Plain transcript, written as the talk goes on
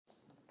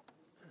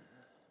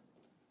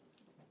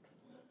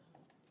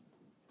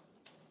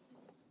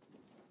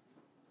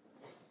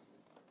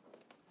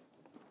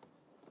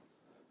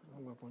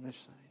on this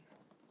side.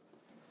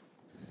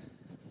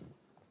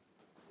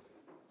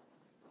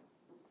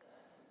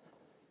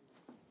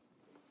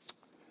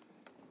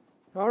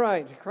 All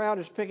right, the crowd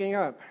is picking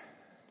up.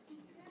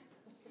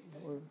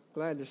 We're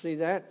glad to see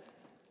that.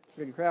 It's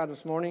a good crowd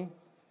this morning.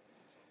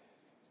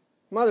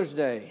 Mother's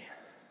Day.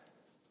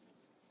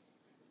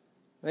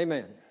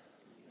 Amen.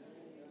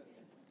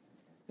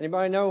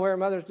 Anybody know where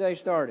Mother's Day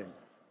started?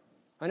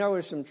 I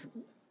know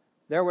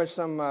there was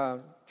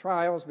some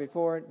trials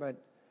before it, but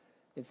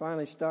it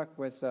finally stuck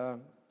with,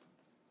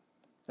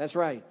 that's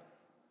right.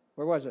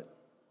 Where was it?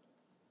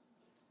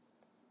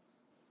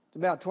 It's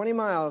about 20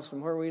 miles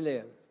from where we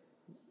live,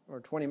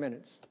 or 20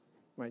 minutes,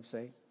 might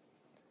say.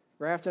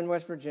 Grafton,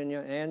 West Virginia.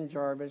 Ann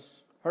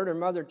Jarvis heard her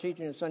mother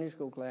teaching a Sunday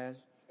school class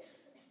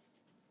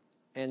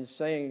and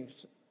saying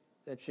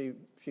that she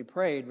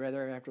prayed,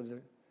 rather, after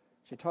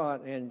she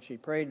taught, and she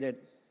prayed that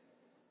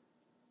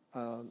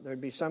there'd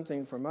be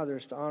something for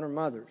mothers to honor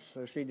mothers.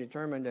 So she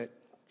determined that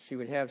she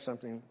would have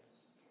something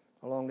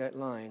along that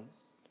line.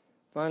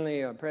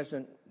 Finally,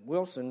 President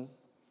Wilson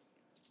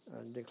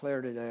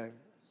declared it an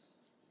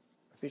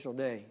official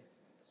day,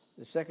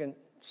 the second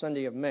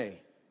Sunday of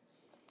May.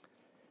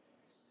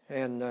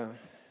 And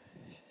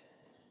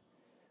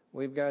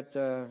we've got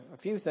a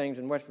few things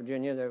in West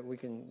Virginia that we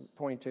can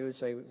point to and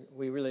say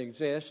we really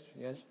exist,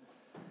 yes.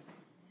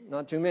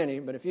 Not too many,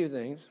 but a few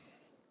things.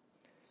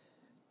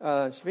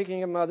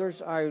 Speaking of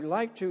mothers, I would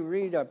like to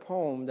read a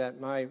poem that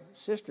my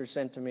sister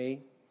sent to me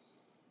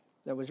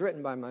that was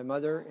written by my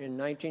mother in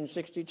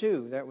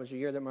 1962. That was the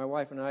year that my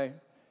wife and I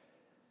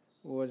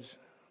was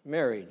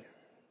married,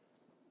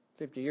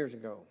 50 years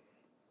ago,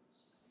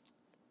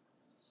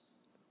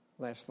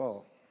 last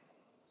fall,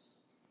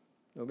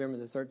 November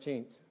the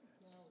 13th.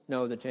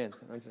 No, the 10th.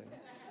 I'm saying.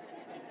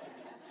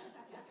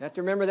 You have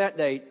to remember that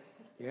date.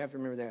 You have to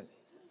remember that.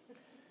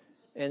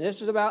 And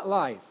this is about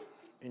life.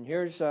 And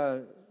here's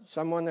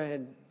someone that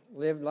had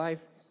lived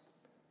life,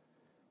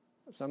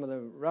 some of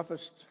the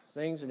roughest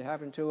things that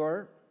happened to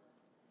her,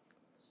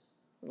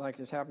 like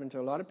it's happened to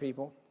a lot of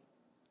people.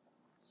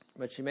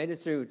 But she made it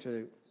through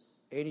to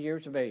 80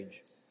 years of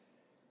age.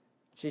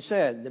 She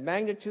said, "The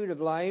magnitude of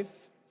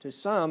life to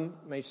some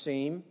may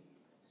seem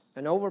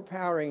an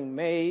overpowering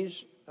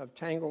maze of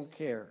tangled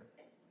care.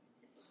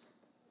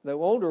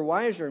 Though older,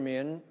 wiser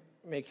men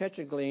may catch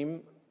a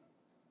gleam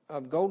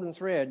of golden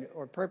thread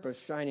or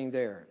purpose shining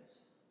there."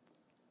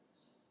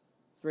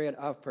 Thread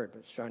of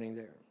purpose shining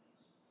there.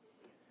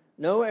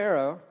 No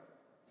error,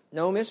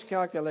 no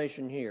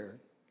miscalculation here.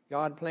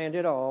 God planned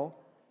it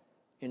all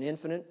in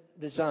infinite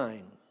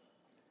design.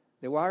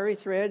 The wiry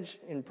threads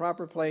in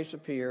proper place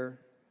appear,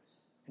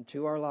 and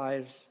to our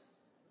lives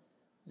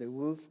the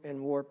woof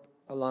and warp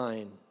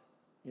align.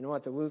 You know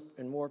what the woof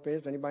and warp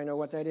is? Anybody know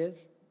what that is?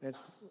 That's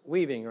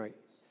weaving, right?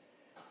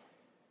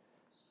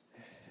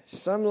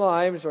 Some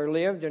lives are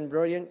lived in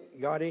brilliant,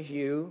 gaudy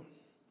hue,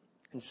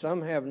 and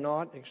some have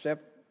not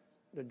except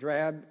the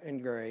drab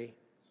and gray.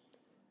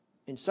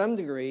 In some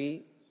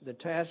degree, the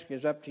task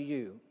is up to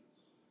you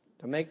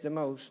to make the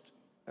most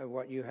of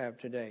what you have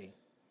today.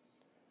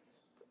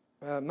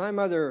 My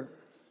mother,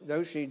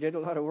 though she did a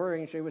lot of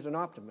worrying, she was an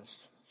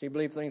optimist. She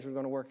believed things were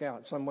going to work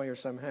out some way or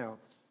somehow.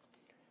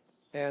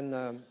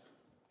 And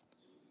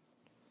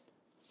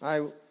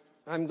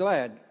I'm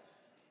glad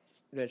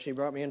that she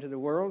brought me into the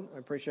world. I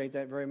appreciate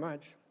that very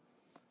much.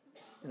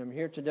 And I'm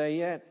here today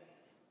yet.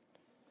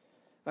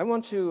 I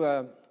want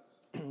to,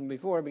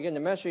 before I begin the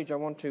message, I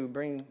want to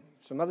bring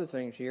some other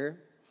things here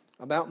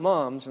about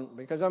moms,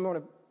 because I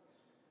want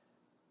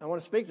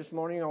to speak this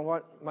morning on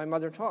what my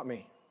mother taught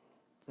me.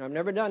 I've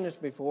never done this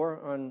before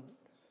on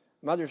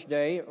Mother's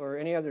Day or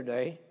any other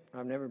day.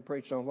 I've never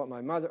preached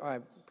on I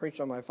preached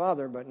on my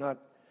father, but not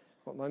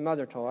what my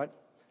mother taught.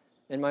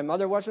 And my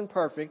mother wasn't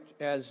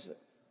perfect, as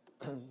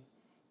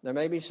there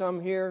may be some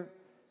here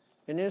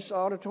in this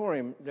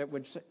auditorium that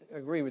would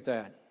agree with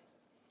that.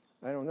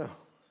 I don't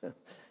know.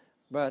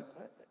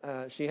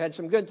 But she had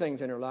some good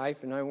things in her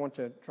life, and I want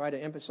to try to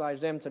emphasize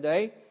them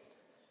today,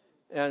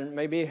 and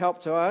maybe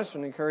help to us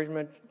and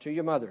encouragement to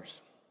your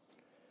mothers.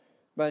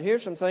 But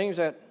here's some things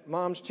that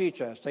moms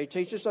teach us. They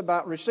teach us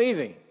about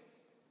receiving.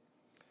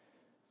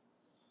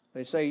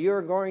 They say,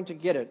 "You're going to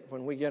get it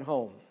when we get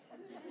home."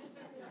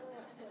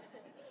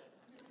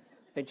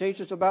 They teach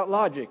us about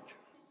logic.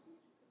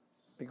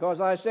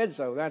 Because I said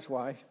so, that's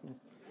why.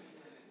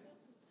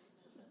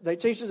 They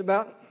teach us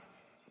about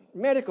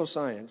medical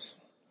science.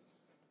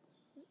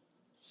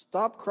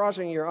 Stop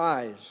crossing your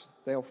eyes.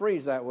 They'll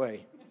freeze that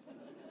way.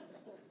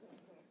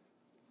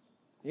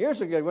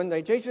 Here's a good one.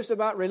 They teach us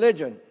about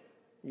religion.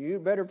 You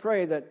better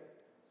pray that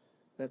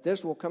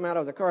this will come out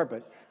of the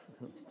carpet.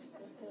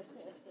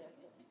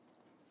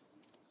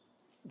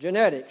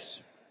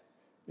 Genetics.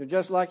 You're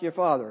just like your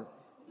father.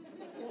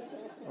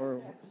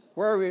 Or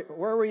where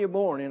were you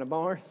born? In a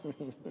barn?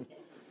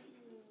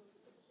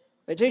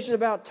 They teach us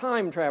about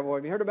time travel.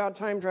 Have you heard about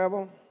time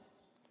travel?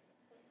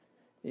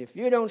 If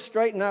you don't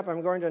straighten up,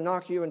 I'm going to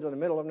knock you into the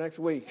middle of next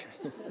week.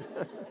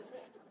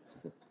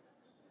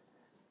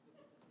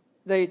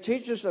 They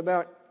teach us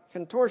about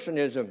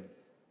contortionism.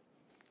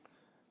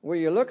 Will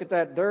you look at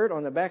that dirt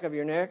on the back of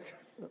your neck?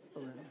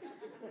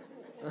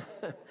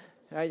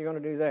 How are you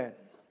going to do that?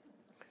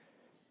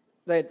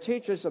 They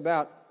teach us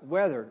about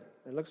weather.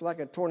 It looks like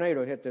a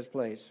tornado hit this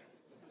place.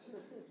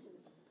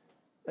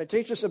 They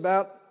teach us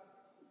about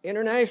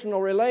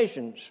international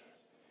relations.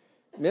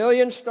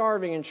 Millions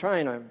starving in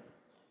China,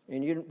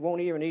 and you won't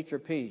even eat your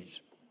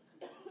peas.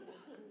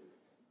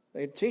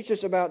 They teach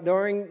us about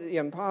doing the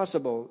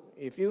impossible.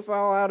 If you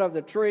fall out of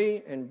the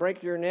tree and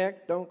break your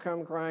neck, don't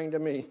come crying to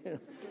me.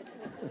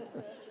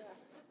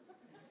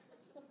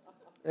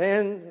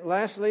 And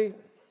lastly,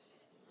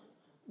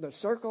 the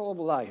circle of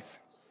life.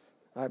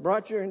 I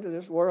brought you into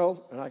this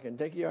world, and I can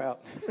take you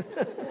out.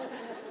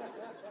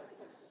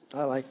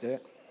 I like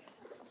that.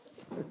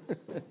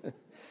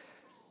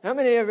 How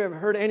many of you have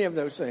heard any of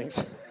those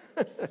things?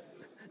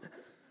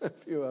 A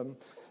few of them.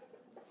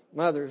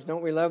 Mothers,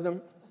 don't we love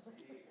them?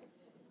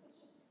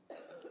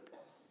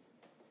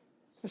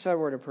 Let's have a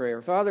word of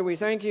prayer. Father, we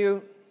thank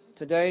you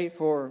today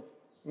for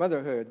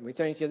motherhood. We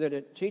thank you that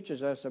it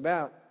teaches us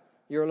about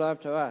your love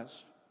to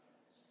us.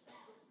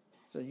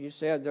 So you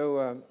said,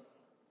 though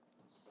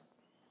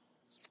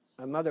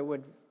a mother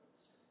would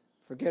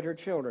forget her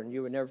children,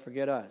 you would never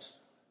forget us.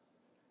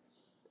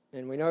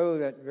 And we know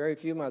that very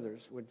few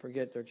mothers would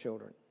forget their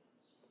children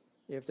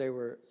if they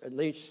were at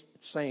least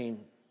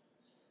sane.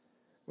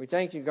 We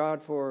thank you,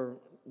 God, for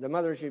the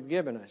mothers you've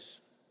given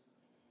us.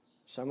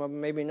 Some of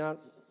them maybe not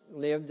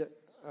lived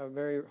a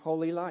very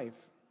holy life.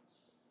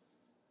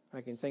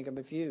 I can think of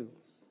a few.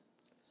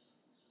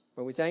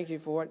 But we thank you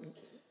for what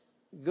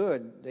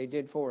good they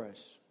did for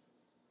us.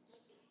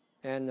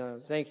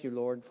 And thank you,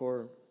 Lord,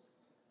 for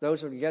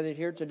those who are gathered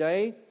here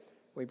today.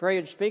 We pray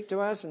you'd speak to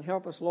us and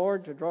help us,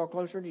 Lord, to draw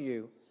closer to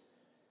you.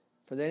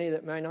 For any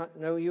that may not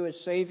know you as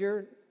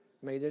Savior,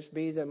 may this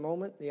be the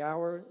moment, the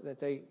hour that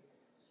they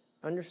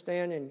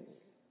understand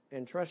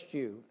and trust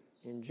you.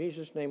 In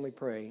Jesus' name we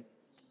pray.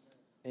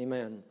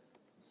 Amen.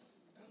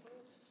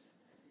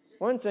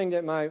 One thing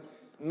that my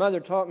mother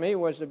taught me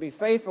was to be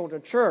faithful to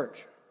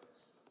church.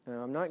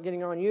 Now, I'm not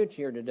getting on you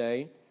here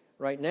today,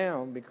 right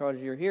now,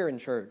 because you're here in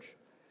church.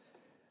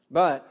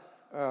 But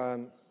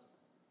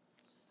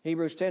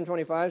Hebrews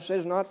 10:25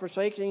 says, not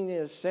forsaking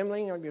the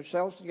assembling of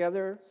yourselves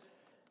together,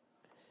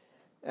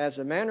 as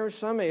the manner of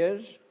some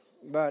is,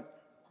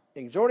 but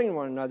exhorting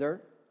one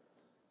another,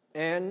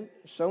 and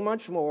so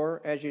much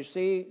more as you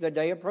see the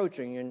day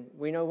approaching. And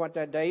we know what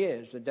that day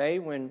is, the day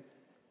when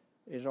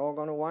it's all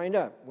going to wind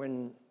up,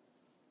 when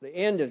the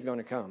end is going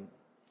to come.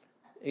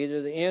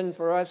 Either the end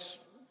for us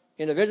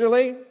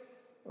individually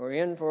or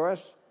end for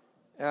us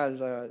as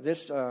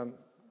this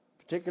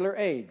particular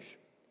age,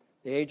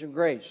 the age of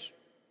grace.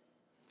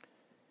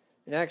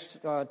 In Acts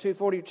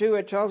 2:42,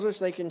 it tells us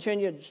they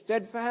continued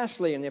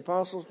steadfastly in the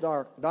apostles'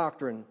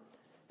 doctrine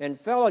and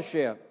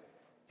fellowship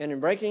and in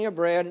breaking of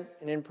bread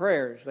and in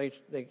prayers.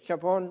 They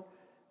kept on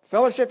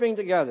fellowshipping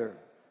together.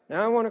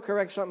 Now I want to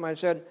correct something I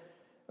said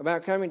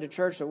about coming to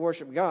church to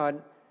worship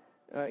God.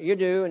 You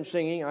do, and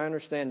singing, I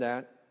understand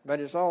that. But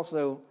it's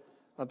also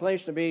a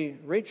place to be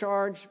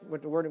recharged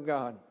with the Word of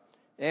God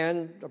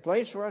and a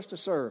place for us to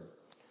serve.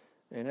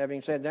 And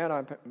having said that,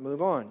 I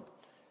move on.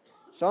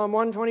 Psalm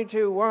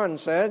 122:1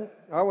 said,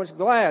 I was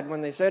glad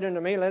when they said unto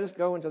me, let us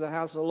go into the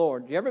house of the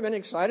Lord. You ever been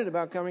excited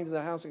about coming to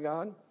the house of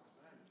God?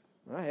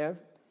 I have.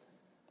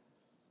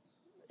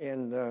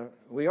 And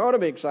we ought to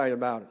be excited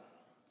about it.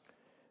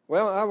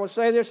 Well, I will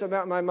say this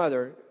about my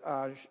mother,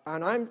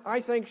 and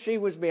I think she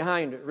was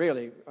behind it,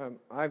 really.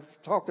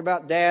 I've talked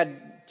about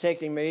Dad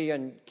taking me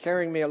and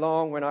carrying me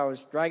along when I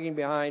was dragging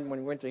behind when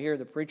we went to hear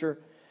the preacher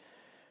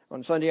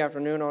on Sunday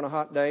afternoon on a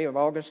hot day of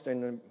August,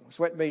 and the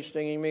sweat bees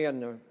stinging me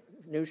and the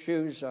new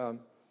shoes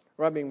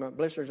rubbing my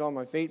blisters on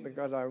my feet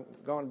because I've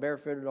gone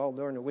barefooted all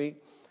during the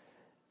week,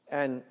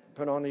 and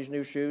put on these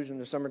new shoes in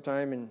the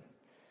summertime and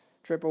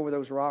trip over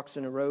those rocks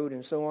in the road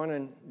and so on.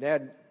 And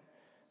Dad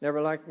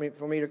never liked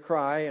for me to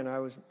cry, and I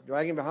was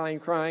dragging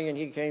behind crying, and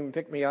he came and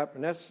picked me up.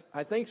 And that's,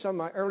 I think, some of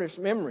my earliest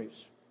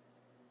memories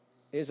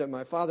is of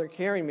my father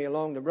carrying me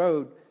along the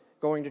road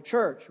going to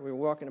church. We were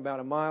walking about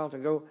a mile to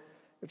go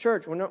to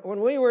church. When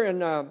we were in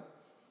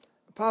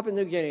Papua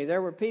New Guinea,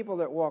 there were people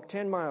that walked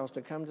 10 miles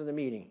to come to the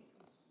meeting.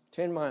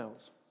 10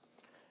 miles.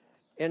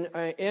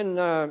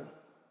 Down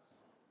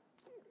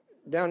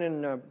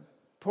in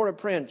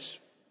Port-au-Prince,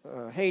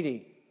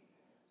 Haiti,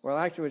 well,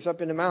 actually, it's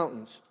up in the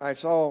mountains. I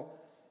saw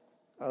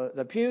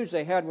the pews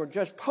they had were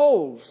just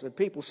poles that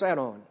people sat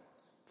on.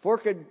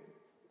 Forked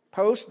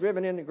posts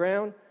driven in the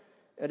ground,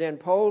 and then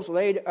poles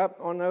laid up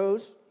on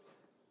those.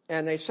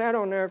 And they sat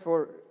on there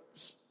for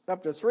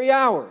up to 3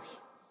 hours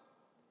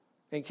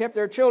and kept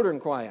their children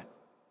quiet.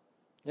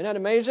 Isn't that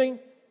amazing?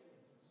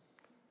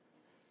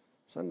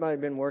 Somebody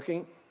had been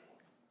working.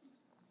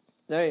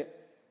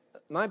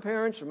 My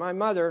parents, or my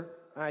mother,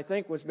 I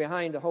think, was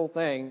behind the whole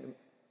thing.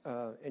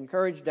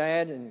 Encouraged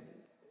Dad,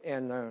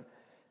 and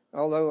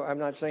although I'm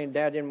not saying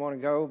Dad didn't want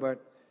to go,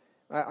 but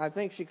I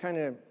think she kind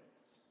of,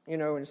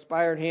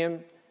 inspired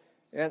him.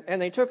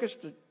 And they took us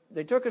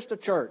to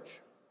church,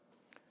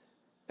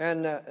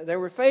 and they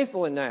were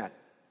faithful in that.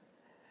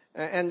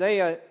 And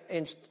they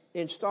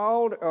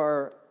installed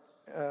or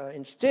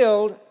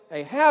instilled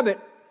a habit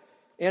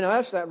in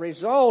us that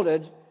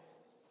resulted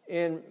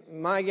in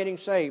my getting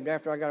saved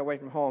after I got away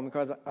from home,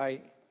 because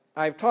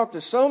I've talked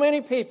to so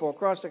many people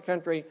across the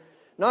country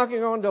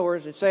knocking on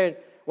doors that said,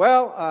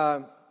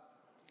 well,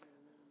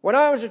 when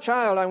I was a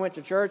child I went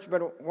to church,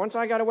 but once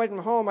I got away from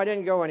home I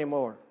didn't go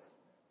anymore.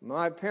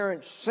 My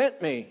parents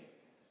sent me,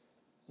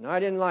 and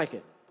I didn't like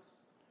it.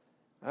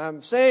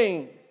 I'm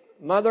saying,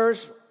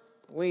 mothers,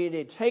 we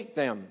need to take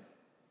them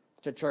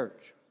to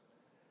church.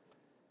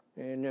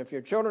 And if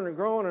your children are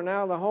grown and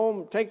out of the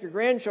home, take your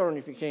grandchildren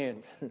if you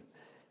can,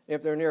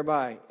 if they're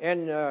nearby.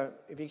 And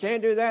if you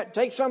can't do that,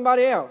 take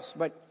somebody else.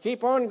 But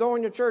keep on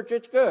going to church.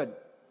 It's good.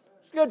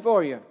 It's good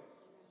for you.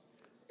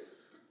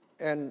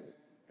 And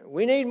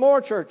we need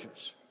more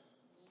churches.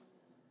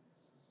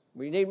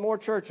 We need more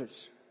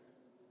churches.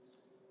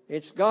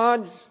 It's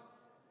God's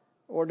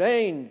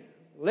ordained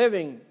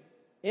living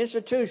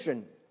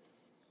institution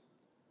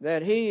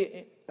that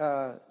He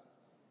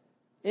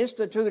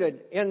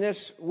instituted in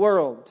this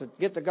world to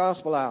get the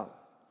gospel out,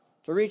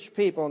 to reach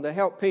people and to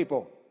help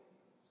people.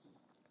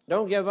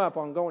 Don't give up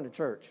on going to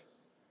church,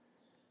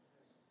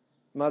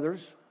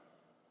 mothers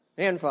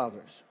and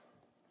fathers.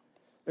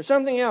 There's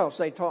something else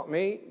they taught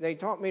me. They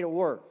taught me to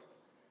work.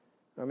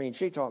 I mean,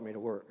 she taught me to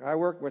work. I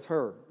worked with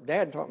her.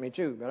 Dad taught me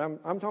too, but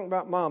I'm talking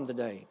about Mom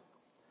today.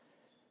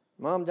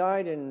 Mom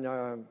died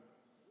in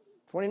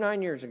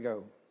 29 years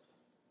ago.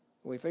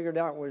 We figured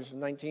out it was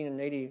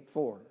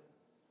 1984.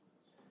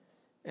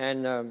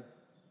 And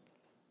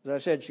as I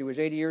said, she was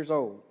 80 years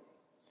old,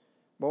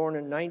 born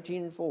in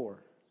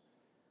 1904,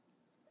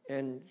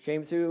 and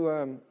came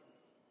through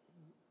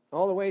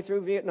all the way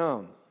through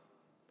Vietnam,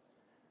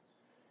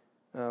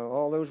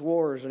 all those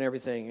wars and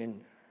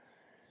everything.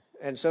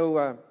 And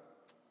so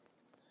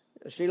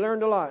she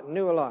learned a lot,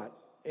 knew a lot.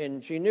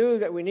 And she knew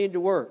that we need to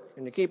work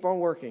and to keep on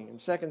working. In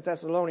 2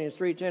 Thessalonians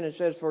 3:10 it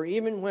says, "For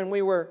even when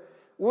we were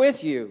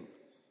with you,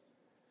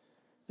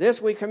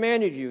 this we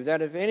commanded you,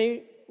 that if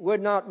any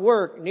would not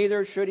work,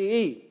 neither should he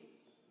eat."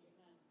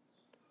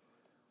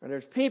 And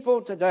there's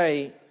people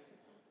today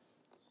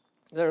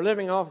that are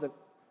living off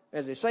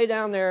as they say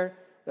down there,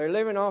 they're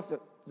living off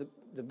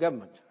the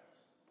government.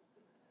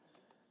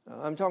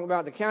 I'm talking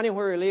about the county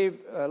where we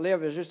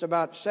live is just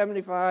about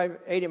 75,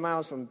 80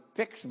 miles from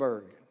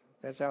Pittsburgh.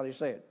 That's how they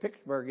say it,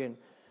 Pittsburgh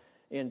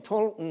in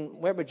Tolton,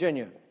 West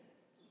Virginia.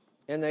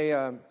 And they,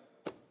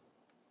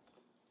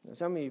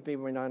 some of you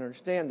people may not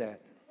understand that,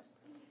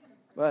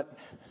 but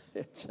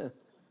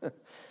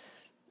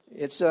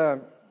it's a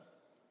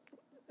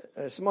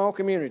small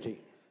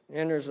community,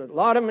 and there's a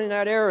lot of them in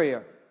that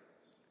area.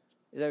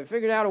 They've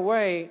figured out a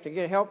way to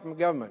get help from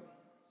government,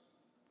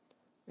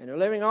 and they're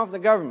living off the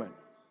government.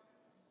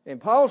 And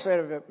Paul said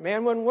if a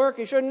man wouldn't work,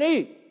 he shouldn't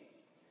eat.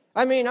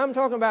 I mean, I'm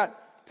talking about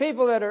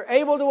people that are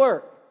able to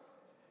work.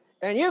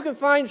 And you can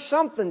find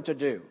something to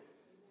do.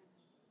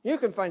 You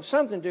can find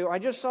something to do. I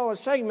just saw a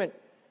segment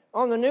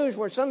on the news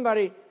where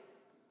somebody,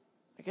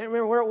 I can't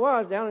remember where it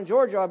was, down in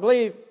Georgia, I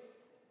believe,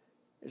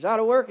 is out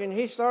of work, and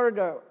he started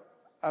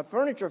a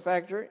furniture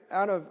factory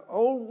out of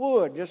old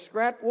wood, just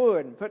scrap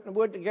wood, and putting the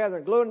wood together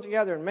and gluing it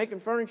together and making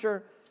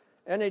furniture.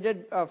 And they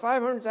did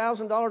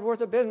 $500,000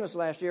 worth of business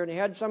last year, and he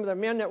had some of the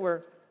men that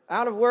were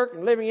out of work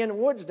and living in the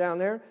woods down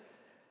there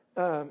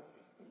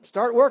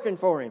start working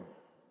for him.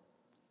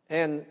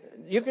 And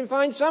you can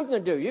find something to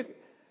do. You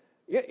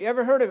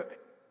ever heard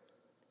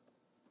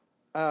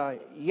of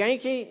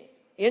Yankee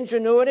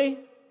ingenuity?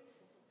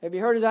 Have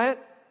you heard of that?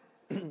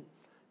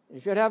 You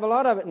should have a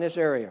lot of it in this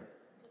area.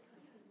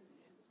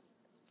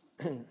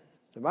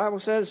 The Bible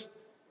says,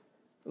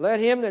 "Let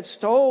him that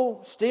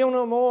stole steal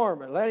no more,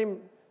 but let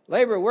him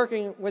labor,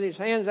 working with his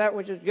hands that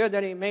which is good,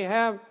 that he may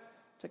have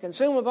to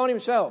consume upon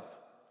himself."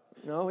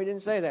 No, he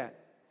didn't say that.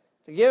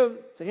 To give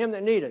to him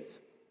that needeth.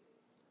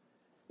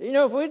 You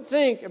know, if we'd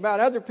think about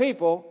other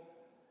people,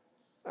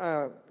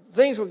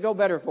 things would go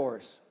better for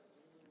us.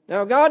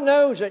 Now, God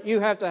knows that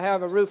you have to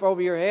have a roof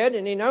over your head,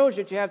 and He knows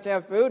that you have to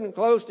have food and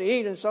clothes to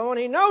eat and so on.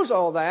 He knows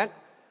all that,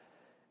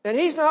 and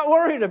He's not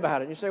worried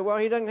about it. You say, well,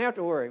 He doesn't have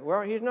to worry.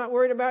 Well, He's not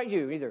worried about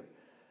you either.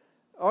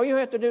 All you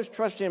have to do is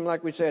trust Him,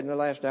 like we said in the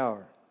last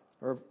hour,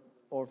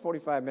 or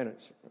 45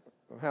 minutes,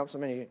 or however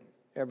many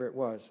ever it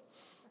was.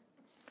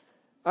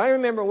 I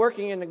remember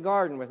working in the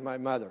garden with my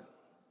mother.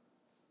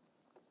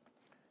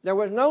 There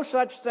was no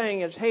such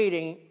thing as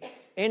hating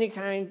any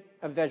kind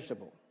of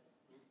vegetable.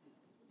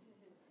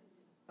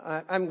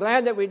 I'm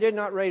glad that we did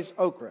not raise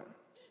okra.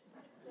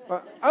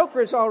 Well,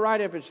 okra is all right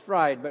if it's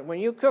fried, but when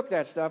you cook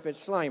that stuff, it's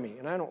slimy,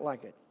 and I don't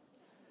like it.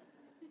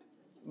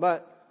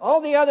 But all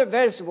the other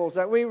vegetables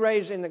that we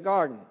raise in the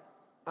garden,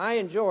 I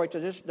enjoy to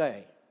this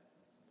day.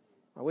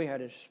 We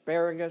had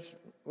asparagus,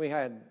 we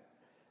had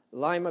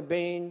lima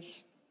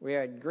beans, we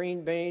had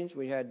green beans,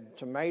 we had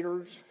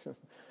tomatoes.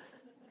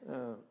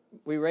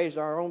 We raised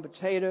our own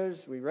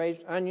potatoes, we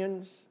raised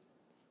onions.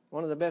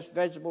 One of the best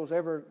vegetables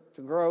ever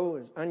to grow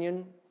is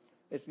onion.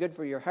 It's good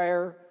for your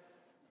hair.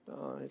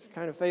 It's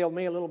kind of failed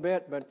me a little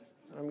bit, but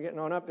I'm getting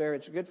on up there.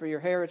 It's good for your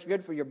hair. It's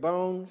good for your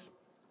bones.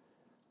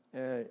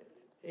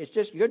 It's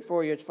just good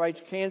for you. It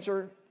fights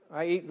cancer.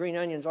 I eat green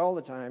onions all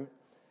the time.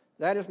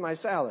 That is my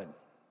salad.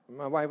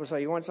 My wife will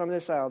say, you want some of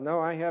this salad? No,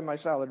 I have my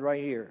salad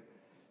right here.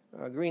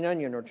 A green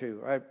onion or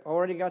two. I've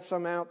already got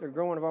some out. They're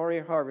growing. I've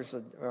already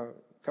harvested a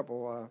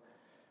couple,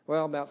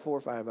 about 4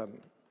 or 5 of them.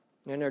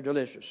 And they're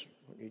delicious.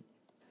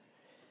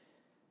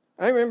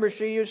 I remember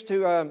she used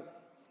to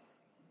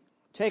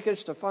take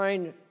us to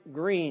find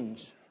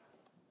greens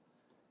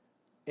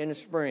in the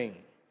spring.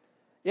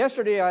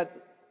 Yesterday, I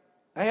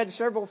had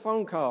several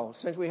phone calls.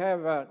 Since we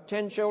have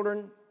 10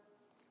 children,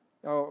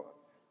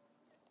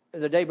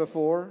 the day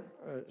before,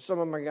 some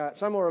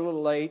were a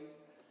little late.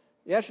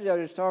 Yesterday, I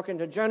was talking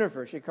to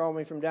Jennifer. She called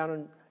me from down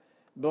in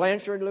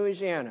Blanchard,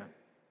 Louisiana.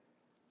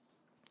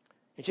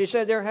 And she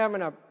said they're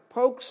having a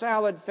poke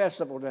salad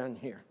festival down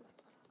here.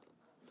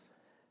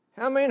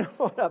 How many know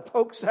what a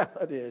poke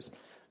salad is?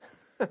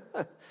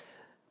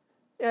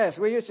 Yes,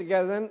 we used to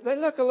gather them. They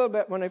look a little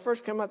bit, when they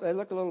first come up, they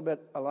look a little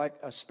bit like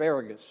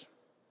asparagus.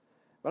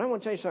 But I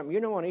want to tell you something.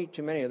 You don't want to eat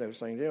too many of those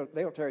things.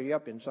 They'll tear you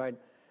up inside.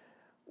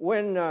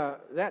 When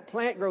that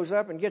plant grows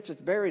up and gets its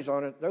berries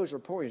on it, those are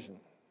poison.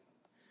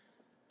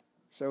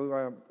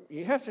 So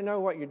you have to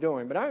know what you're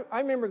doing. But I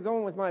remember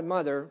going with my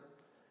mother,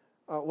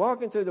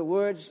 walking through the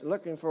woods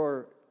looking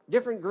for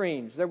different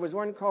greens. There was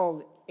one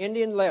called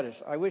Indian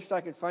lettuce. I wished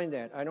I could find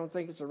that. I don't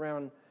think it's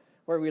around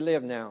where we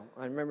live now.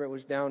 I remember it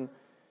was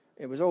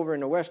over in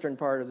the western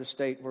part of the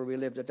state where we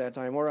lived at that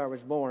time, where I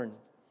was born.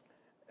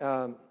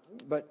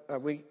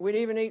 But we'd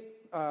even eat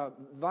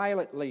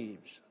violet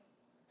leaves.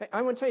 Hey,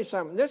 I want to tell you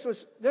something. This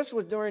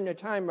was during the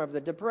time of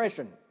the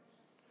Depression.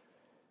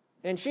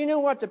 And she knew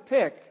what to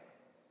pick.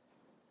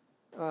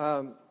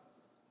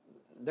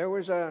 There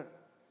was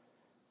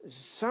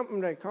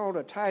something they called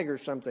a tiger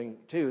something,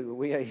 too, that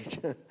we ate.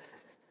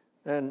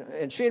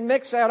 and she'd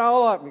mix that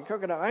all up and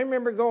cook it up. I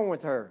remember going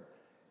with her.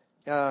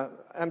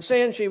 I'm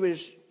saying she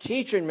was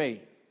teaching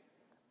me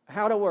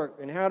how to work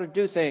and how to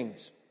do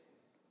things.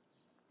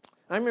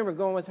 I remember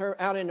going with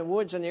her out in the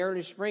woods in the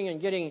early spring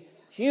and getting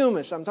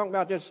humus. I'm talking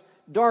about this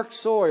dark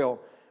soil,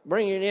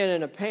 bringing it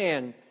in a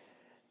pan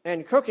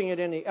and cooking it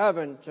in the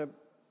oven to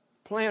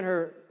plant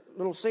her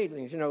little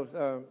seedlings,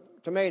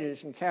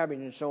 tomatoes and cabbage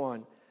and so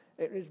on.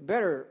 It's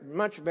better,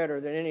 much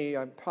better than any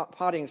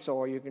potting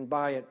soil you can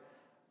buy at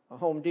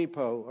Home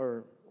Depot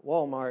or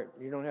Walmart.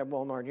 You don't have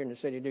Walmart here in the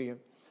city, do you?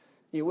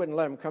 You wouldn't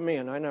let them come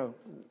in, I know.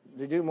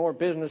 They do more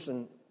business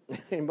than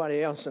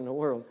anybody else in the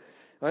world.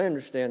 I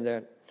understand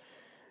that.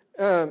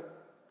 And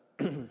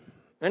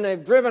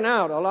they've driven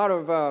out a lot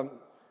of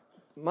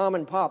mom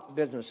and pop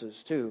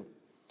businesses, too.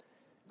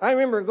 I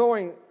remember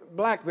going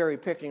blackberry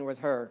picking with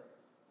her.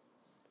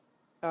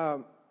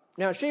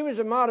 Now, she was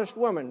a modest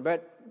woman,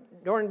 but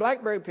during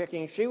blackberry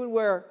picking, she would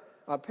wear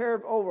a pair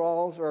of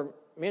overalls or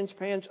men's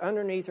pants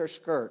underneath her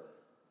skirt,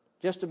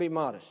 just to be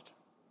modest,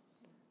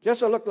 just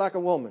to look like a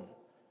woman.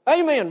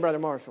 Amen, Brother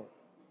Marshall.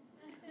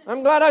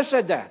 I'm glad I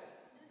said that.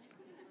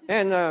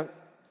 And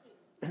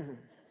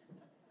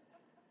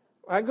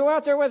I'd go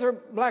out there with her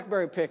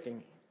blackberry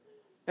picking,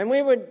 and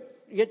we would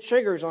get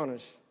chiggers on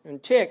us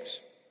and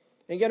ticks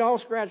and get all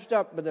scratched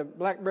up with the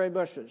blackberry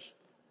bushes.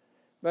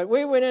 But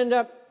we would end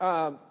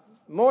up,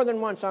 more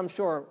than once, I'm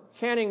sure,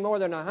 canning more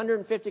than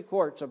 150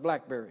 quarts of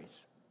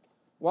blackberries,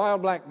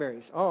 wild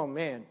blackberries. Oh,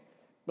 man,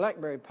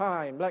 blackberry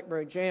pie and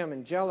blackberry jam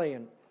and jelly.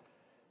 And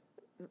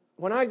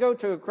when I go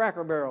to a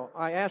Cracker Barrel,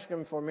 I ask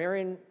them for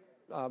Marion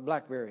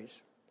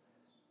blackberries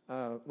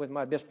with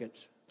my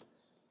biscuits.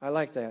 I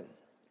like that.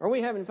 Are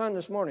we having fun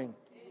this morning?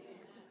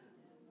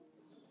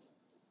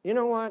 You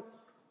know what?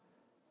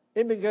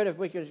 It'd be good if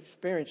we could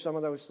experience some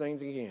of those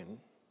things again.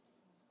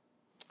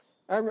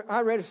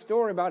 I read a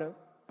story about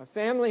a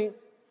family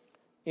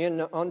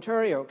in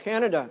Ontario,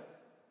 Canada.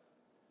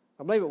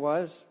 I believe it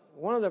was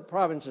one of the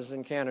provinces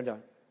in Canada.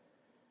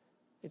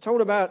 It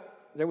told about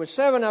there were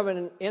 7 of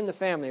them in the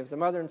family with the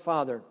mother and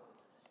father.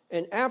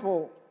 And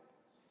apple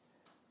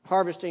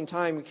harvesting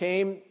time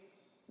came.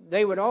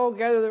 They would all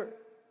gather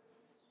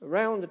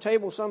around the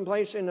table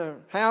someplace in the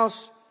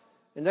house,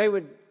 and they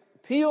would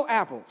peel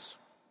apples.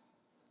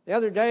 The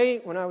other day,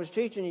 when I was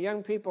teaching the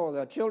young people,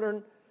 the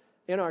children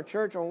in our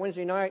church on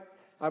Wednesday night,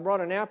 I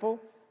brought an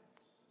apple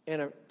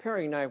and a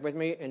paring knife with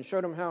me and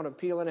showed them how to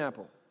peel an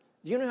apple.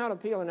 Do you know how to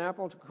peel an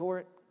apple, to core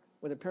it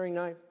with a paring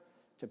knife?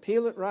 To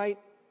peel it right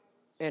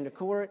and to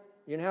core it.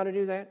 You know how to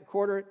do that?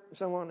 Quarter it and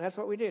so on. That's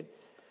what we did.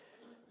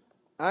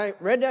 I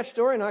read that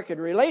story and I could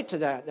relate to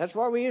that. That's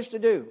what we used to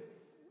do.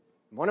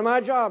 One of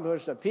my jobs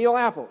was to peel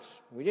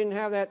apples. We didn't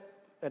have that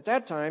at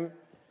that time.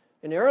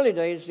 In the early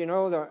days,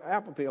 the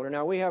apple peeler.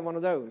 Now we have one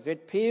of those.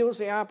 It peels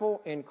the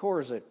apple and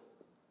cores it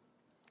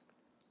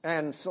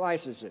and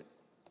slices it.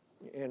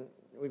 And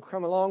we've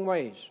come a long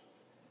ways.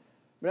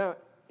 Now,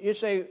 you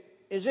say,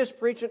 is this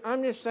preaching?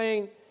 I'm just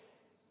saying,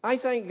 I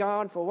thank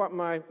God for what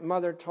my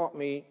mother taught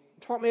me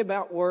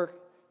about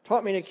work,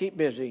 taught me to keep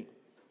busy.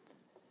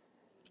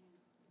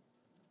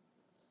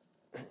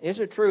 Is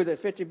it true that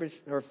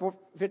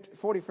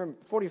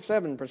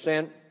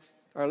 47%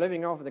 are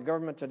living off of the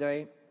government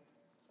today?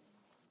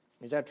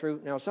 Is that true?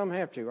 Now, some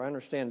have to. I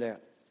understand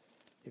that.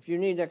 If you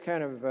need that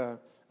kind of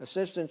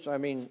assistance, I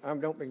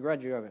don't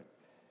begrudge you of it.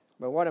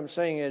 But what I'm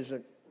saying is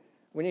that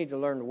we need to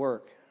learn to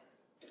work.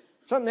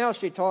 Something else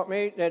she taught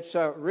me that's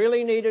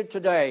really needed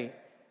today.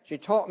 She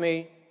taught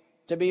me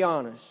to be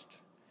honest.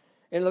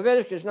 In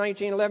Leviticus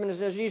 19:11 it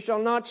says, "Ye shall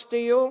not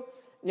steal,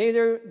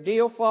 neither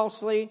deal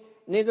falsely,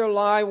 neither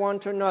lie one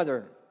to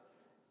another."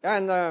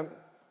 And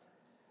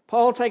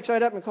Paul takes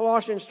that up in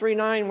Colossians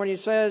 3:9 when he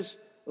says,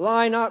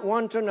 "Lie not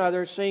one to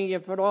another, seeing ye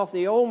put off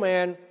the old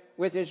man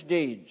with his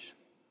deeds."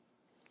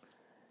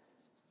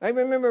 I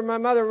remember my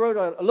mother wrote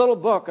a little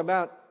book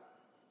about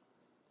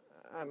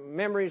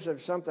memories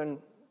of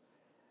something.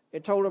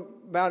 It told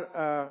about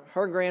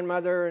her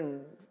grandmother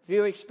and a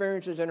few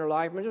experiences in her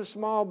life. It was a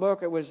small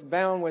book. It was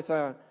bound with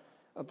a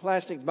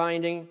plastic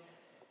binding.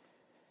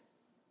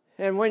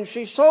 And when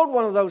she sold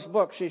one of those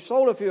books, she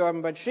sold a few of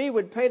them, but she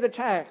would pay the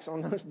tax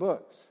on those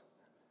books.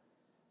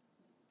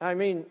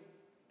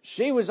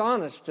 She was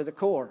honest to the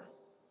core.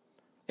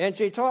 And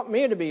she taught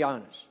me to be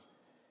honest.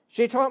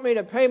 She taught me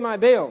to pay my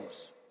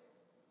bills.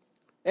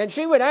 And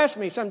she would ask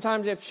me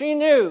sometimes if she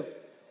knew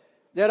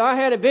that I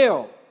had a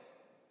bill.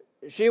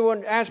 She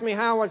would ask me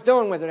how I was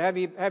doing with it.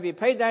 Have you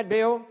paid that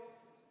bill?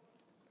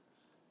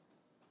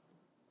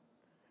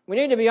 We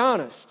need to be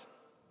honest.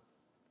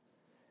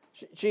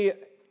 She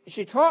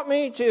taught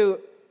me to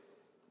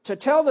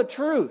tell the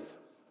truth.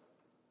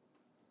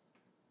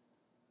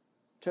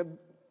 The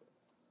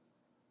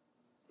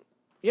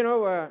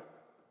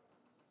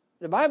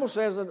Bible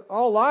says that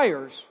all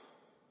liars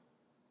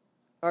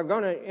are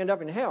going to end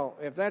up in hell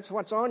if that's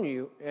what's on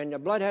you and the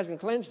blood hasn't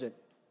cleansed it.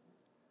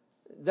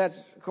 That's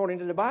according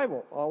to the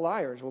Bible. All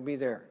liars will be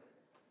there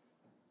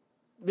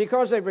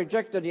because they've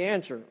rejected the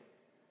answer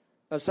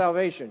of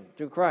salvation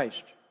through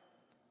Christ.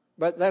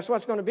 But that's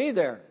what's going to be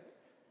there.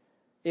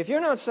 If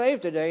you're not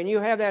saved today and you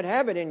have that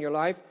habit in your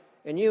life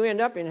and you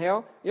end up in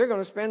hell, you're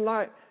going to spend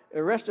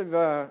the rest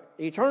of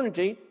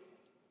eternity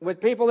with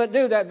people that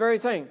do that very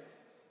thing.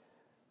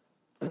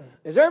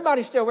 Is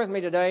everybody still with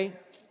me today?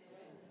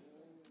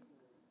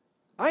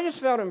 I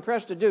just felt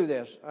impressed to do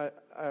this.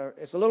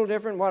 It's a little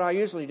different than what I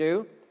usually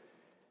do.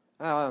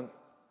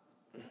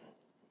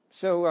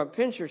 So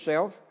pinch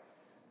yourself,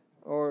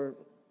 or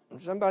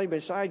somebody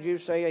beside you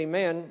say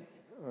amen.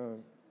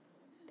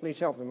 Please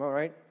help them, all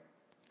right?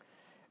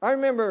 I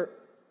remember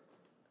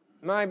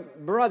my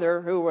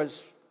brother, who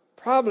was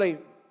probably,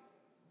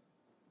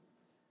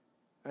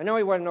 I know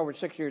he wasn't over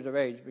 6 years of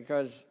age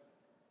because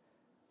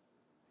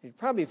he's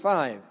probably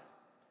 5.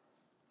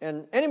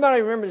 And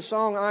anybody remember the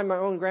song, "I'm My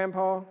Own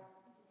Grandpa"?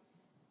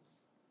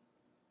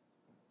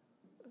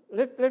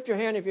 Lift your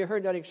hand if you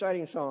heard that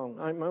exciting song,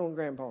 "I'm My Own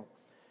Grandpa."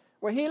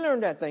 Well, he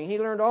learned that thing. He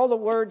learned all the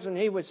words, and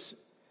he would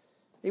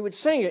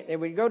sing it.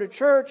 And we'd go to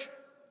church,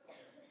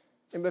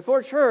 and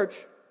before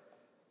church,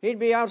 he'd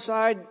be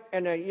outside,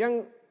 and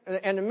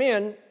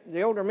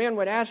the older men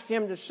would ask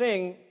him to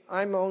sing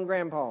 "I'm My Own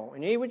Grandpa,"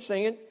 and he would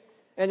sing it,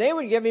 and they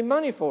would give him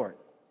money for it.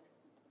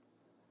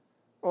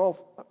 Oh,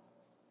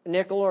 a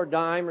nickel or a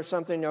dime or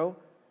something, no.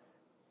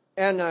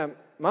 And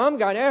Mom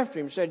got after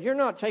him and said, "You're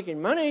not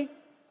taking money,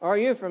 are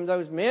you, from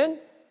those men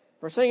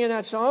for singing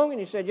that song?" And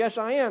he said, "Yes,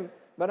 I am,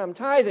 but I'm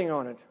tithing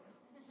on it."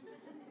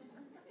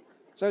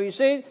 So you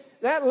see,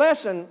 that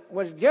lesson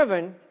was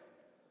given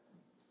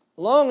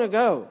long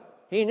ago.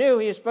 He knew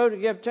he was supposed to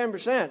give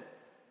 10%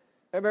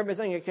 of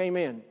everything that came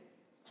in.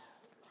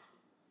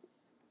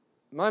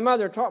 My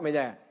mother taught me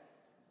that.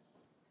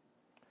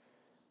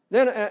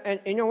 Then, and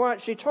you know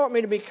what? She taught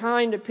me to be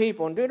kind to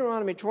people. In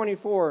Deuteronomy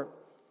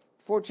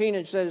 24:14,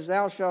 it says,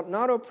 "Thou shalt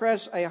not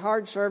oppress a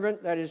hard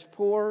servant that is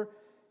poor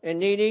and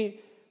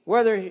needy,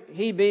 whether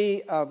he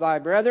be of thy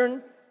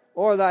brethren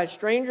or thy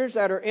strangers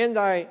that are in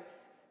thy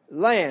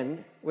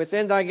land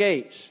within thy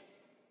gates."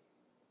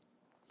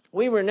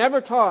 We were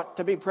never taught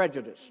to be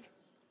prejudiced.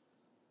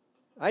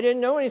 I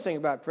didn't know anything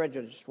about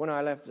prejudice when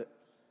I left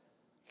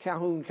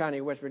Calhoun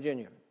County, West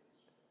Virginia.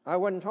 I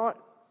wasn't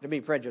taught to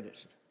be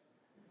prejudiced.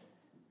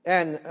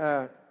 And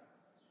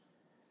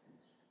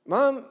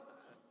Mom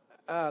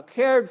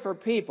cared for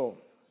people.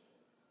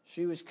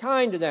 She was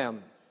kind to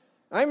them.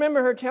 I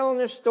remember her telling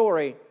this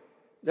story.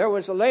 There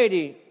was a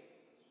lady,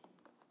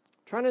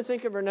 trying to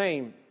think of her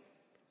name.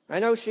 I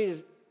know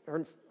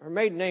her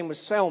maiden name was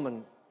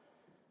Selman.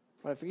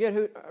 But I forget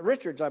who,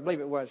 Richards, I believe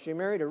it was. She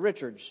married a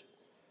Richards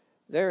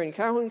there in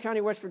Calhoun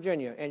County, West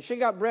Virginia. And she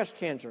got breast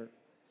cancer.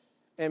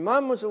 And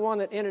Mom was the one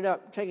that ended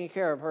up taking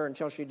care of her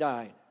until she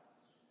died.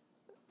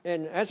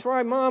 And that's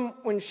why Mom,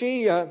 when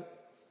she was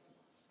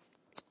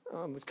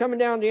coming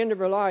down to the end of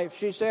her life,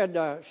 she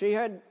said she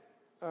had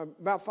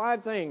about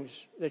 5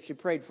 things that she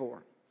prayed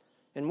for.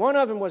 And one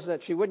of them was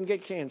that she wouldn't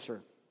get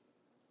cancer.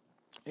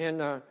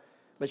 And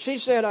but she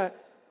said,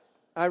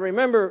 I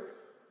remember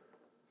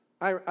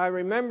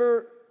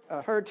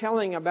her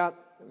telling about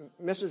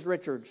Mrs.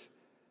 Richards.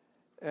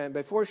 And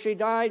before she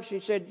died, she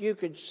said you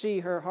could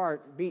see her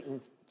heart beating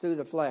through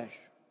the flesh.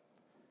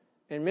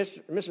 And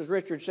Mrs.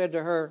 Richards said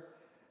to her,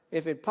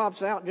 "If it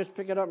pops out, just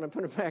pick it up and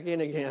put it back in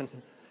again."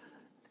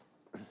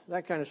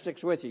 That kind of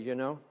sticks with you, you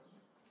know.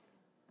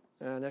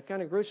 And that's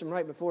kind of gruesome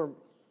right before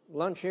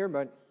lunch here,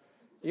 but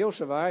you'll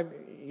survive.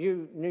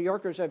 You New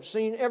Yorkers have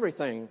seen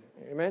everything.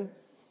 Amen?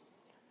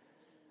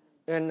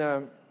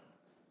 And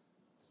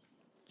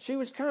she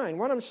was kind.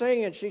 What I'm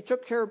saying is she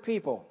took care of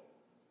people.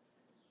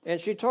 And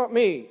she taught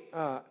me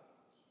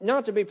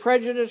not to be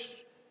prejudiced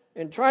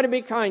and try to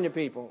be kind to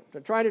people,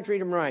 to try to treat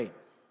them right.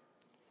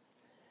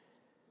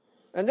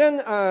 And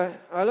then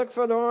I look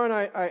further on,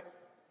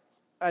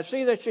 I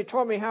see that she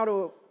taught me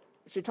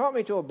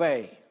to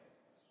obey.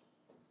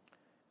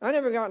 I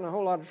never got in a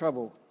whole lot of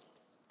trouble.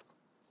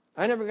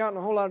 I never got in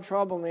a whole lot of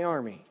trouble in the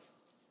Army.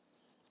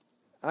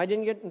 I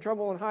didn't get in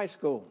trouble in high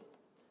school.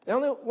 The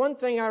only one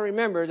thing I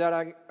remember that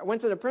I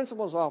went to the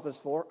principal's office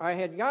for, I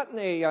had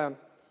gotten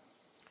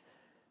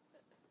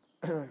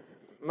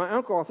my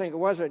uncle, I think it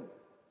was,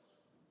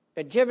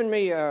 had given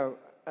me a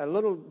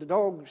little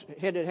dog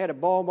head that had a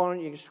bulb on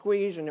it you could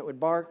squeeze and it would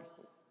bark.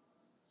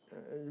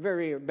 A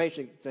very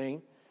basic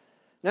thing.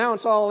 Now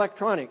it's all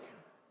electronic.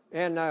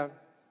 And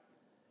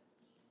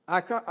I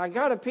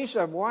got a piece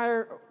of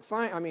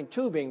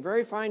tubing,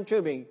 very fine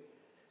tubing,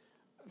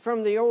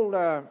 from the old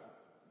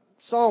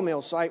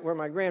sawmill site where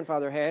my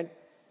grandfather had.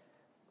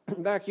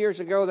 Back years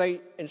ago,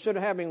 they, instead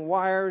of having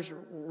wires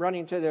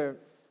running to the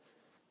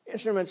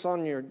instruments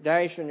on your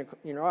dash in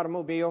your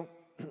automobile,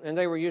 and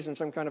they were using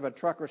some kind of a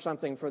truck or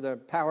something for the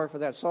power for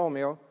that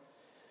sawmill,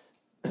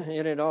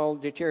 it had all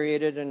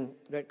deteriorated and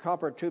that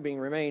copper tubing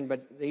remained,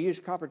 but they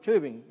used copper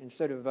tubing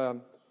instead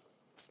of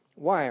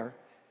wire.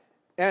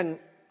 And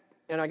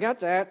I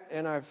got that,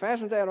 and I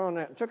fastened that on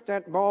that, took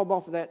that bulb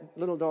off of that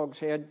little dog's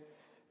head,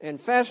 and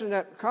fastened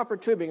that copper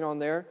tubing on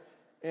there,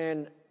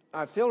 and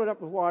I filled it up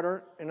with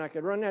water, and I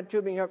could run that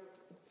tubing up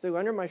through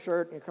under my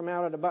shirt and come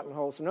out of the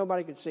buttonhole so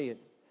nobody could see it.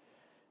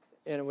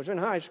 And it was in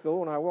high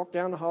school, and I walked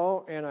down the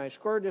hall, and I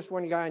squared this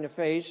one guy in the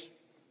face,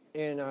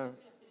 and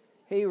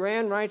he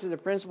ran right to the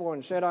principal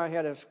and said I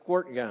had a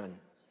squirt gun.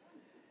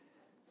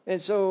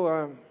 And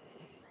so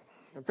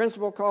the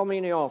principal called me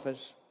in the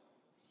office,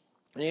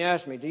 and he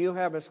asked me, "Do you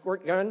have a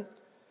squirt gun?"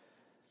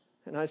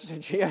 And I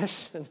said,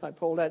 "Yes." And I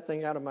pulled that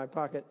thing out of my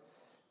pocket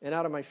and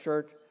out of my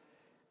shirt,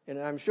 and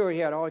I'm sure he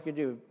had all he could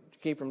do to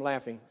keep from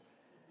laughing.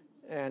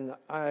 And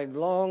I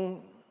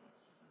long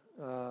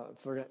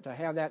to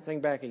have that thing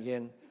back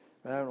again,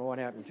 but I don't know what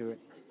happened to it.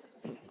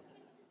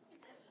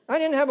 I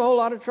didn't have a whole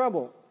lot of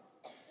trouble,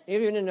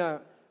 even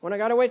when I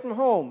got away from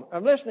home,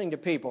 of listening to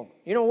people.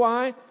 You know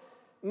why?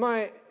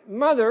 My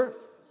mother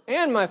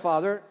and my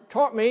father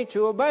taught me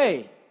to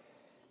obey.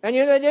 And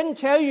they didn't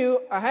tell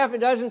you a half a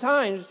dozen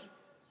times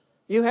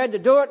you had to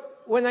do it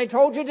when they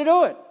told you to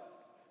do it.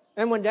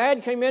 And when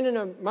Dad came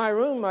in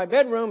my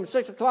bedroom, at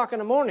 6 o'clock in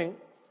the morning,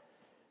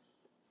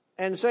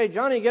 and say,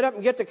 "Johnny, get up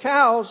and get the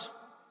cows,"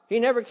 he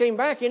never came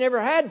back. He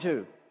never had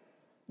to.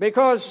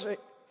 Because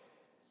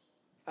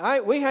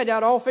we had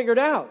that all figured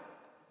out,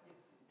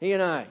 he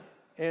and I.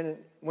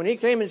 And when he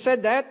came and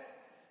said that,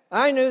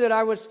 I knew that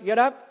I was to get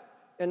up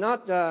and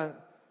not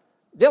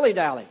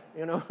dilly-dally,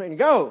 and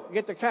go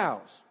get the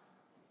cows.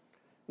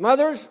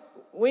 Mothers,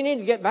 we need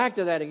to get back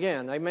to that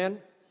again.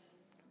 Amen?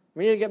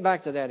 We need to get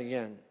back to that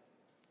again.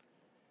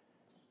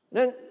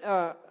 Then,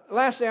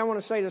 lastly, I want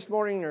to say this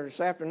morning or this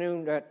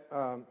afternoon that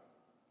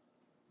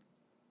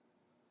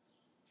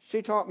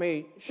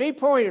she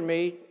pointed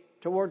me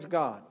towards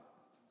God.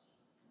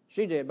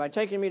 She did, by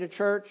taking me to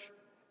church,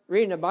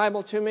 reading the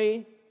Bible to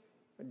me.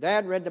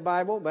 Dad read the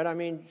Bible, but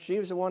she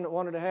was the one that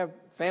wanted to have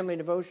family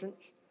devotions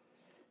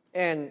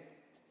and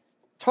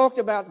talked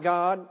about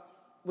God.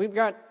 We've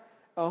got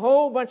a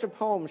whole bunch of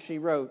poems she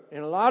wrote,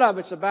 and a lot of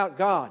it's about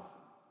God.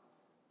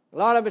 A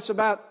lot of it's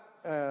about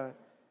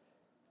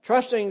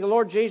trusting the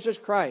Lord Jesus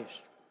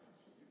Christ.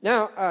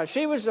 Now,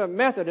 she was a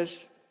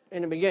Methodist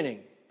in the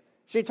beginning.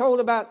 She told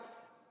about,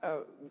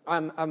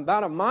 I'm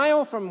about a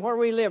mile from where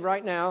we live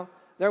right now,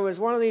 there was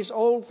one of these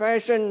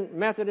old-fashioned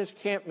Methodist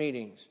camp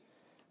meetings.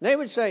 They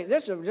would say,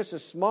 this is just a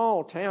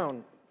small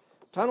town.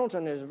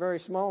 Tunnelton is a very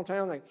small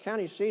town. The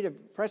county seat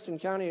of Preston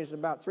County is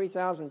about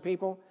 3,000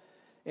 people.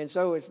 And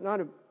so it's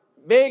not a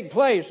big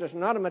place. It's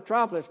not a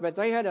metropolis. But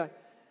they had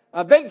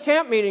a big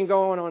camp meeting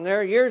going on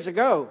there years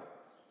ago.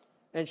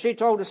 And she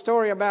told a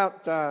story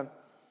about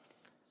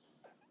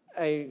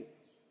a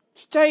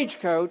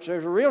stagecoach.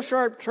 There's a real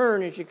sharp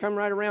turn as you come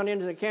right around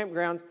into the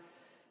campground.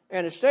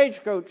 And a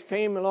stagecoach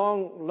came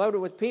along loaded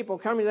with people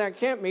coming to that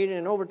camp meeting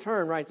and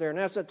overturned right there. And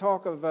that's the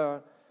talk of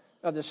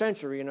the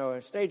century,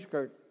 a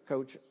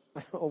stagecoach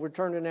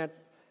overturned in that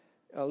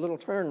little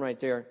turn right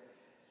there.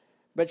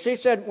 But she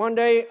said, one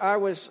day I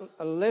was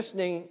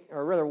listening,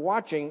 or rather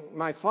watching,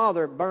 my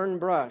father burn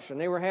brush.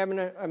 And they were having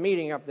a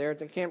meeting up there at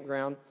the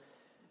campground.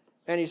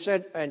 And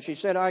she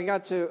said, I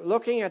got to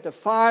looking at the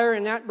fire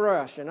in that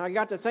brush. And I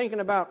got to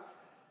thinking about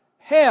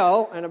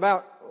hell and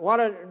about what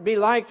it would be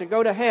like to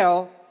go to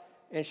hell.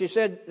 And she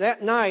said,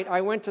 that night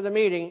I went to the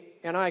meeting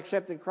and I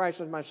accepted Christ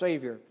as my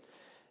Savior.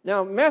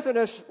 Now,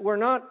 Methodists were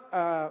not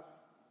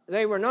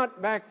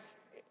back,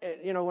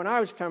 when I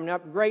was coming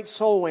up, great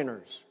soul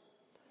winners.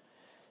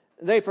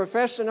 They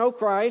professed to know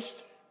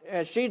Christ,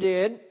 as she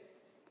did.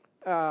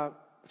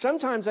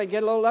 Sometimes they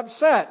get a little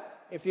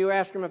upset if you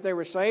ask them if they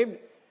were saved,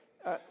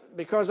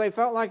 because they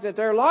felt like that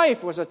their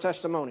life was a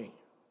testimony.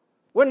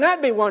 Wouldn't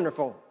that be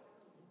wonderful?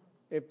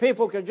 If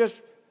people could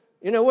just,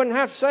 wouldn't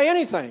have to say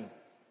anything.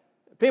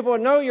 People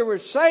would know you were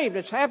saved.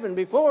 It's happened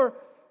before.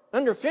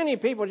 Under Finney,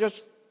 people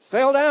just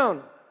fell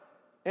down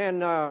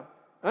and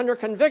under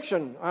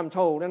conviction, I'm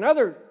told. And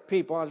other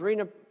people, I was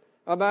reading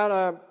about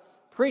a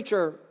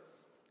preacher,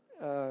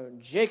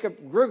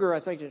 Jacob Gruger, I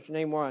think his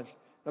name was,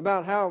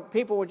 about how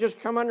people would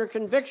just come under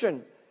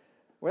conviction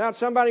without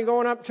somebody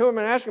going up to them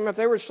and asking them if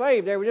they were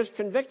saved. They were just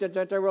convicted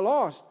that they were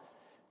lost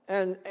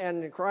and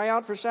cry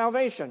out for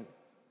salvation.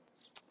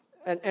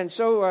 And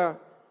so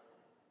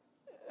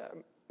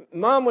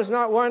Mom was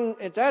not one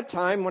at that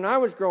time when I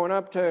was growing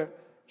up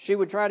she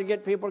would try to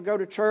get people to go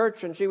to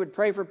church and she would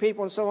pray for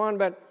people and so on,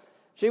 but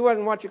she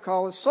wasn't what you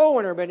call a soul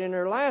winner. But in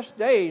her last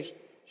days,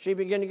 she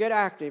began to get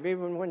active.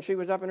 Even when she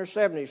was up in her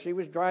 70s, she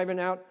was driving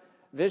out,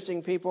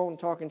 visiting people and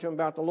talking to them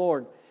about the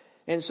Lord.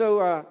 And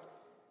so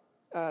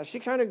she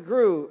kind of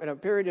grew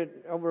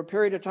over a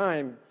period of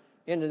time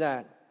into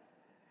that.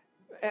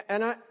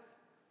 And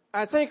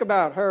I think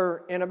about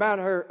her and about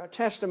her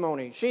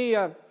testimony. She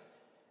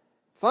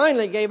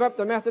finally gave up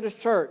the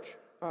Methodist Church.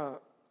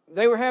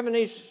 They were having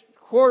these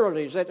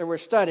quarterlies that they were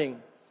studying,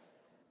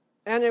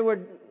 and they were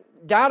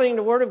doubting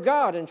the Word of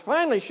God. And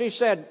finally she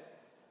said,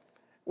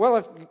 well,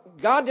 if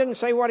God didn't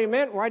say what he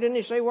meant, why didn't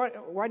he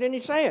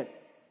say it?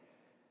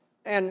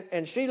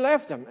 And she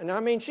left them. And I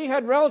mean, she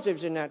had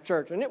relatives in that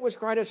church, and it was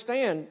quite a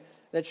stand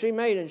that she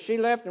made. And she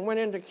left and went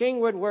into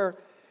Kingwood, where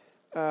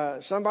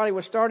somebody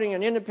was starting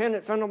an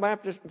independent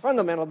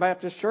fundamental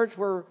Baptist church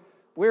where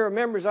we're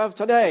members of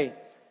today.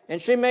 And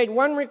she made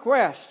one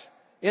request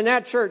in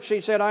that church.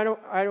 She said, I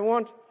don't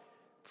want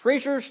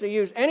preachers to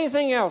use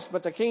anything else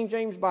but the King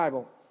James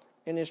Bible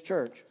in this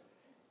church.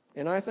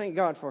 And I thank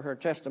God for her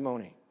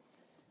testimony.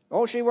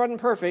 Oh, she wasn't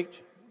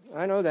perfect.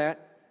 I know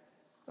that.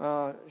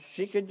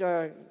 She could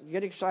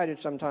get excited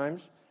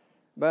sometimes.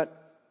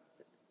 But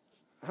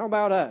how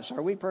about us?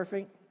 Are we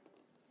perfect?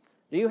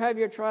 Do you have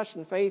your trust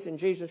and faith in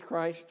Jesus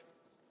Christ?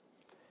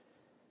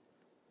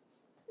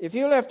 If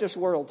you left this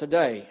world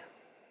today,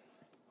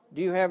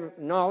 do you have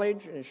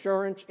knowledge and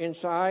assurance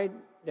inside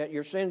that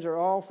your sins are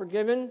all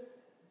forgiven?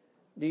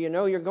 Do you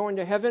know you're going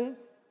to heaven?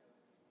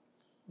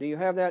 Do you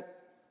have that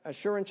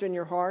assurance in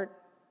your heart?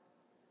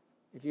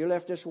 If you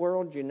left this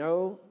world, do you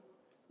know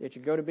that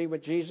you go to be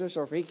with Jesus?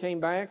 Or if he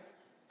came back,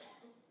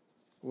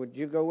 would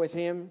you go with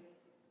him?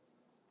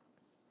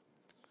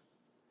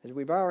 As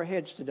we bow our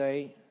heads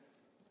today,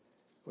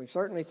 we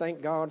certainly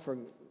thank God for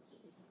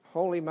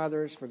holy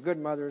mothers, for good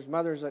mothers,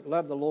 mothers that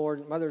love the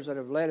Lord, mothers that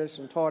have led us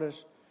and taught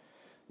us,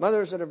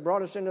 mothers that have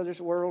brought us into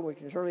this world. We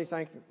can certainly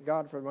thank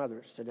God for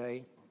mothers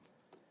today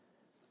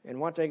and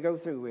what they go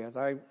through with.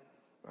 I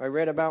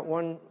read about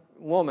one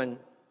woman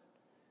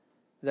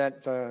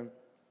that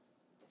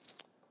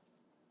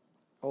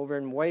over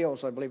in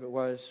Wales, I believe it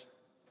was,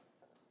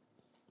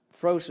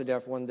 froze to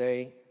death one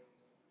day.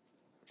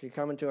 She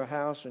come into a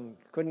house and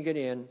couldn't get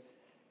in.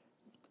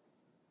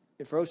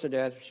 It froze to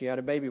death. She had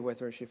a baby with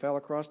her. She fell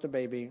across the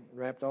baby,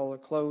 wrapped all the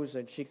clothes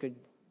that she could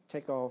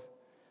take off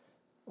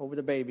over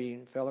the baby,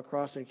 and fell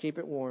across it to keep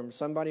it warm.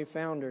 Somebody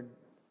found her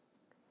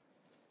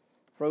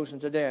frozen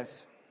to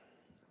death.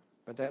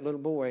 But that little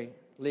boy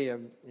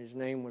lived. His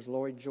name was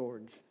Lloyd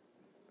George.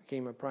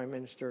 Became a Prime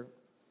Minister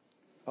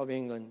of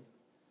England,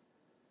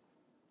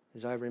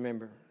 as I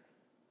remember.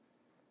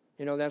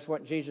 You know, that's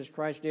what Jesus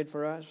Christ did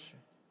for us.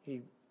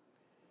 He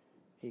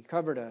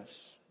covered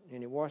us,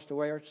 and he washed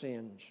away our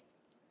sins.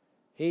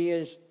 He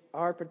is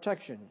our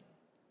protection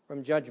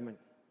from judgment.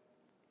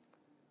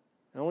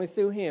 And only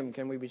through him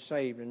can we be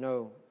saved and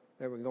know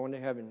that we're going to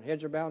heaven.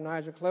 Heads are bowed and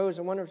eyes are closed.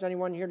 I wonder if there's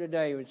anyone here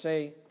today who would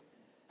say,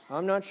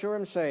 I'm not sure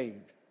I'm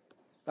saved.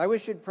 I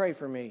wish you'd pray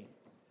for me.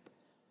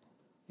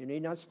 You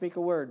need not speak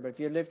a word, but if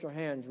you lift your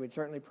hands, we'd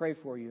certainly pray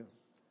for you.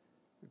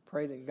 We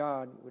pray that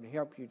God would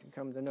help you to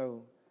come to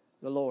know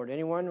the Lord.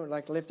 Anyone who would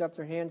like to lift up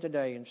their hand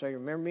today and say,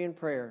 remember me in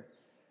prayer.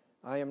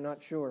 I am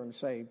not sure I'm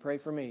saved. Pray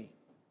for me.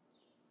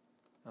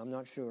 I'm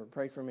not sure.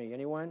 Pray for me.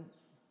 Anyone?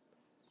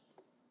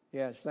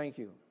 Yes, thank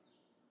you.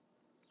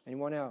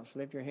 Anyone else?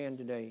 Lift your hand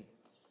today.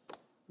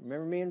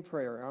 Remember me in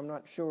prayer. I'm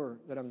not sure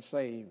that I'm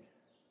saved.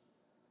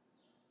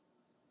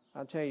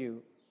 I'll tell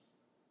you,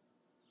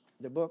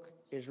 the book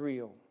is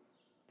real.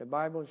 The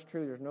Bible is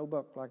true. There's no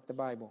book like the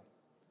Bible.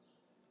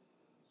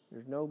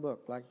 There's no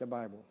book like the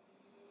Bible.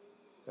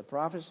 The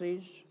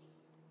prophecies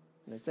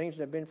and the things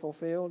that have been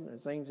fulfilled and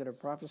the things that are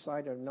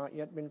prophesied that have not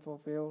yet been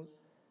fulfilled,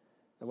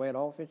 the way it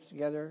all fits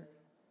together,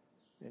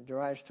 it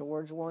drives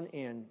towards one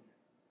end,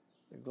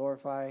 to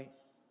glorify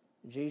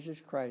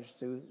Jesus Christ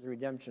through the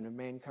redemption of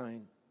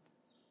mankind.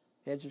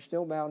 Heads are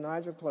still bowed and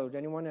eyes are closed.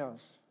 Anyone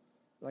else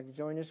like to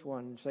join this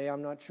one and say,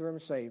 I'm not sure I'm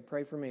saved?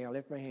 Pray for me. I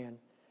lift my hand.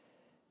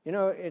 You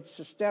know, it's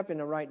a step in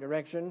the right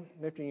direction.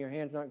 Lifting your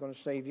hand's not going to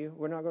save you.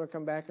 We're not going to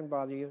come back and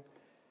bother you.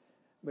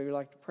 But we'd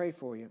like to pray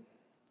for you.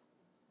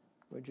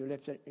 Would you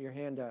lift your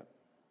hand up?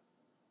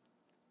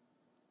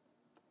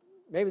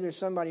 Maybe there's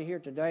somebody here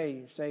today,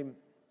 you say,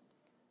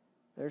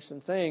 there's some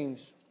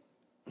things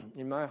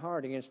in my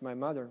heart against my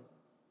mother.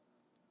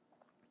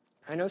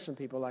 I know some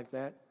people like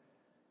that.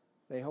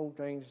 They hold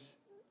things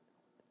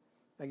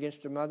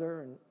against their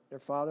mother and their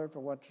father for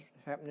what's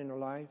happened in their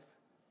life.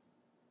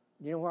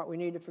 You know what? We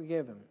need to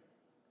forgive them.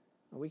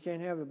 We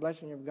can't have the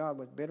blessing of God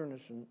with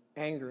bitterness and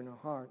anger in our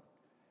heart.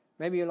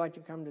 Maybe you'd like to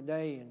come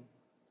today and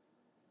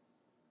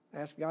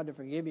ask God to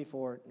forgive you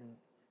for it. And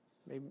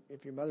maybe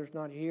if your mother's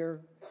not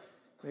here,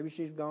 maybe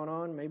she's gone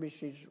on, maybe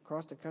she's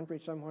across the country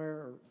somewhere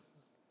or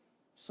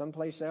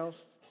someplace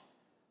else.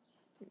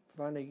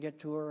 Finally get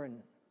to her,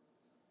 and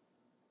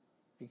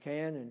if you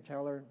can, and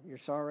tell her you're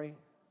sorry.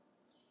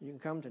 You can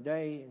come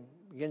today and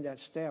begin that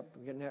step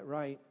of getting that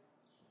right.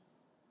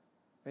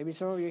 Maybe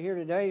some of you here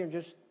today are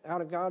just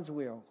out of God's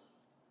will.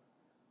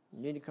 You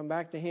need to come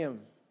back to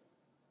Him.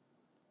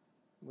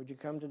 Would you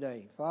come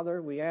today?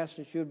 Father, we ask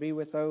that you would be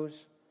with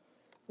those,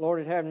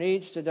 Lord, that have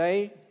needs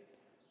today,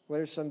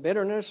 whether it's some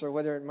bitterness or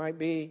whether it might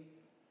be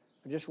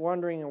just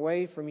wandering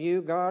away from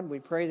you. God, we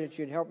pray that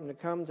you'd help them to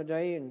come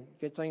today and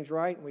get things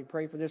right. And we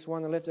pray for this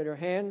one that lifted her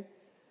hand.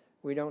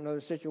 We don't know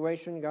the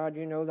situation. God,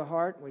 you know the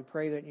heart. We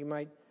pray that you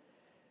might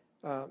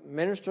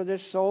minister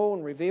this soul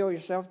and reveal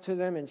yourself to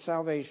them in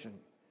salvation.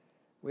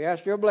 We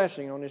ask your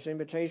blessing on this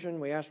invitation.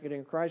 We ask it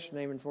in Christ's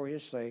name and for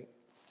his sake.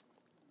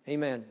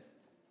 Amen.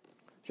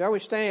 Shall we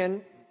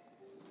stand?